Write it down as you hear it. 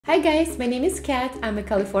Hi guys, my name is Kat. I'm a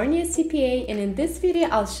California CPA, and in this video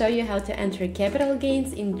I'll show you how to enter capital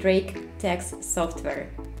gains in Drake tax software.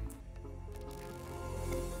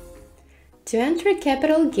 To enter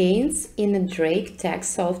capital gains in a Drake tax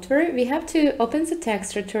software, we have to open the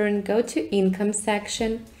tax return, go to income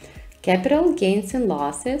section, capital gains and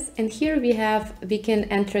losses, and here we can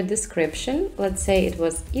enter description. Let's say it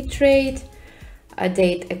was e-trade, a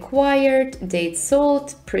date acquired, date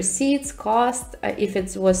sold, proceeds, cost, if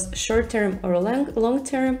it was short-term or long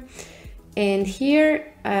term, and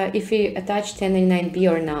here if we attach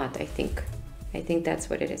 1099B or not. I think that's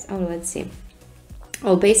what it is. Oh, let's see.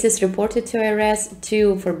 Oh, basis reported to IRS,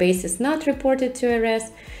 2 for basis not reported to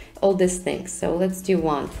IRS, all these things. So let's do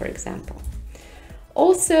 1, for example.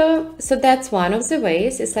 Also, so that's one of the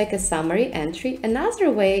ways. It's like a summary entry.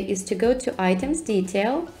 Another way is to go to items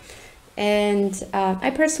detail, and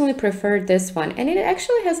I personally prefer this one, and it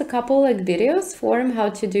actually has a couple like videos for how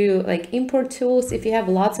to do like import tools. If you have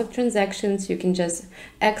lots of transactions, you can just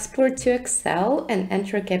export to Excel and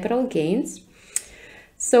enter capital gains.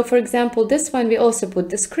 So for example, this one we also put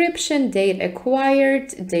description, date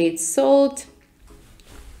acquired, date sold,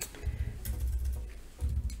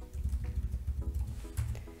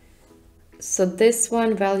 so this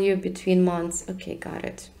one value between months. Okay, got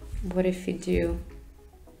it. What if we do,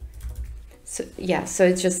 so yeah, so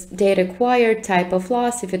it's just date acquired, type of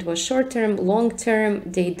loss, if it was short-term,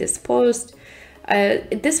 long-term, date disposed.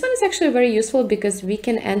 This one is actually very useful because we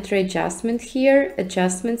can enter adjustments here.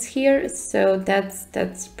 So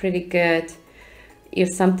that's pretty good.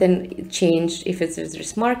 If something changed, if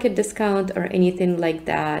there's market discount or anything like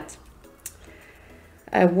that.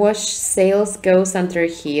 Wash sales goes under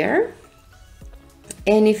here.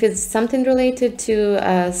 And if it's something related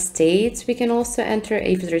to states, we can also enter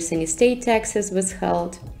if there's any state taxes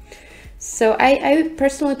withheld. So I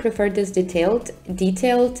personally prefer this detailed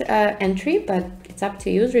entry, but it's up to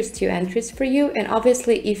you. There's 2 entries for you. And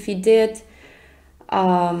obviously, if you did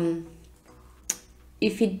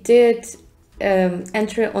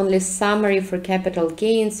enter only summary for capital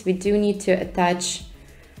gains, we do need to attach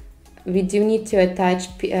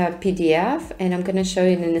PDF, and I'm going to show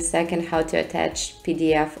you in a second how to attach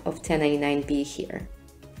PDF of 1099B here.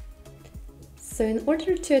 So in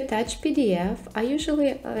order to attach PDF, I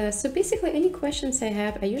usually, so basically any questions I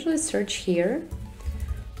have, I usually search here.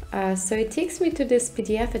 So it takes me to this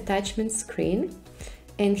PDF attachment screen.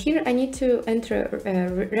 And here I need to enter a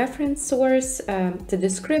reference source, the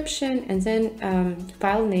description, and then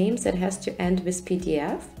file names that has to end with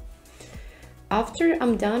PDF. After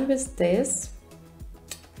I'm done with this,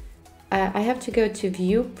 I have to go to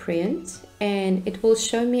view print, and it will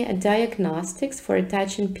show me a diagnostics for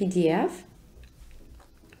attaching PDF.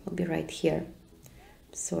 It'll be right here.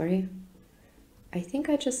 Sorry, I think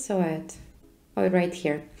I just saw it. Oh, right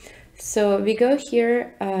here. So we go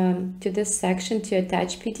here to this section to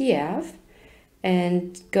attach PDF,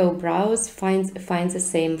 and go browse, finds the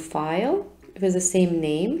same file with the same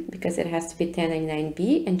name because it has to be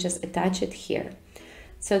 1099B, and just attach it here.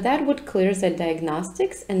 So that would clear the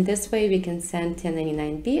diagnostics, and this way we can send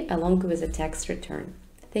 1099B along with a tax return.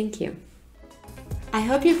 Thank you. I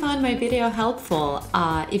hope you found my video helpful.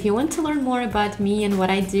 If you want to learn more about me and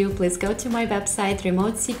what I do, please go to my website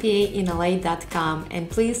remotecpainla.com, and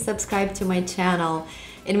please subscribe to my channel.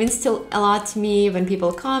 It means still a lot to me when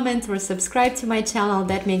people comment or subscribe to my channel.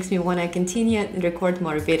 That makes me want to continue and record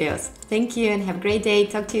more videos. Thank you and have a great day.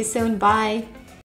 Talk to you soon. Bye.